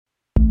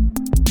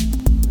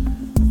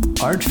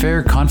Art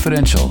Fair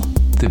Confidential,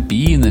 the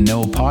Be in the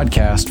Know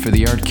podcast for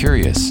the art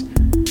curious.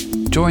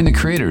 Join the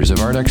creators of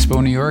Art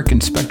Expo New York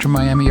and Spectrum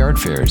Miami art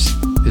fairs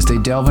as they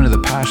delve into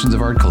the passions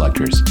of art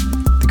collectors,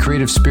 the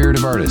creative spirit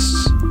of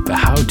artists, the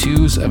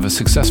how-tos of a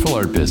successful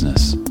art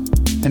business,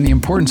 and the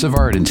importance of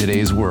art in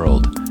today's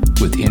world,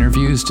 with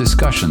interviews,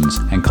 discussions,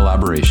 and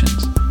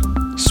collaborations.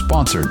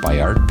 Sponsored by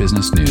Art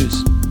Business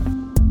News.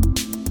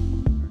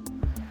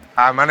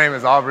 Hi, my name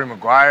is Aubrey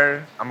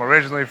McGuire. I'm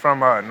originally from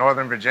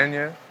Northern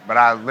Virginia, but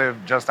I live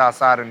just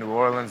outside of New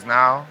Orleans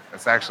now.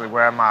 It's actually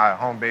where my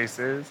home base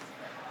is.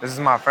 This is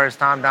my first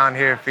time down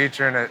here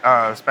featuring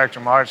a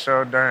Spectrum Art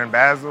Show during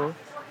Basel,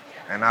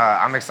 and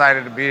I'm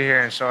excited to be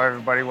here and show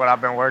everybody what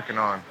I've been working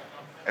on.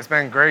 It's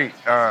been great.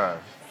 A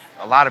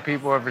lot of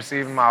people have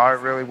received my art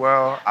really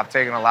well. I've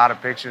taken a lot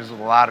of pictures with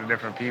a lot of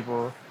different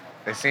people.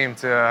 They seem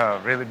to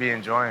really be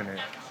enjoying it.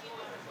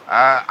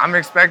 I'm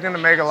expecting to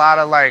make a lot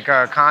of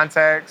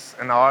contacts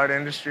in the art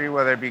industry,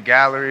 whether it be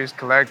galleries,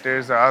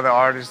 collectors, or other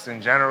artists in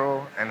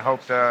general, and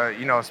hope to,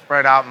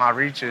 spread out my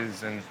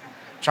reaches and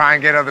try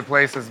and get other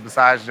places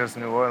besides just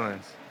New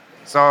Orleans.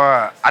 So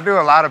I do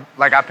a lot of,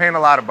 I paint a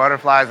lot of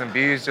butterflies and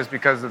bees just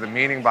because of the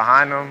meaning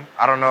behind them.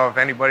 I don't know if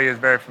anybody is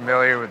very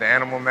familiar with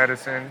animal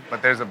medicine,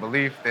 but there's a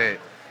belief that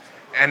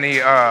any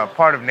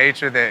part of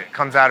nature that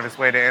comes out of its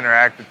way to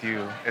interact with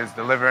you is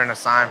delivering a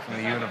sign from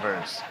the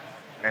universe.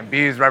 And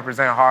bees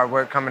represent hard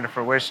work coming to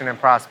fruition and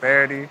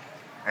prosperity,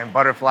 and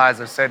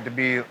butterflies are said to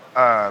be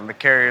the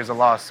carriers of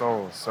lost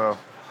souls. So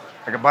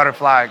like a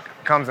butterfly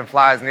comes and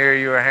flies near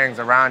you or hangs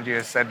around you,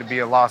 it's said to be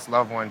a lost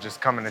loved one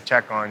just coming to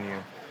check on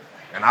you.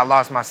 And I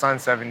lost my son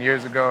 7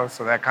 years ago,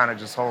 so that kind of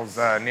just holds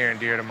near and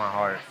dear to my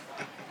heart.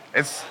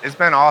 It's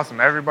been awesome.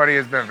 Everybody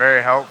has been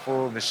very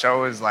helpful. The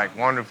show is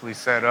wonderfully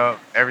set up.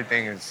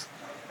 Everything is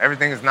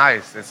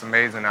nice. It's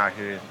amazing out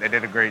here. They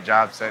did a great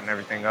job setting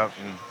everything up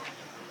and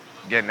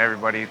getting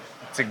everybody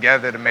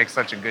together to make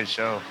such a good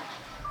show.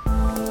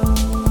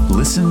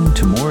 Listen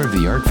to more of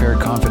the Art Fair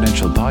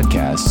Confidential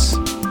podcasts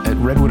at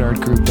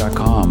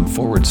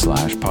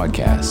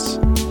redwoodartgroup.com/podcasts.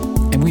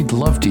 And we'd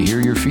love to hear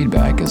your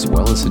feedback as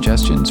well as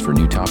suggestions for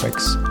new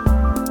topics.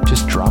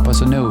 Just drop us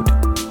a note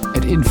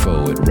at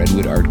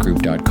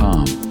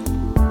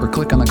info@redwoodartgroup.com or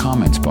click on the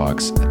comments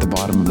box at the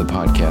bottom of the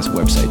podcast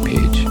website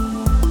page.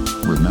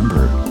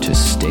 Remember to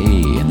stay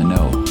in the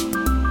know.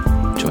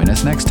 Join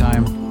us next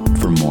time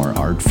for more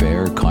Art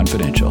Fair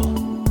Confidential.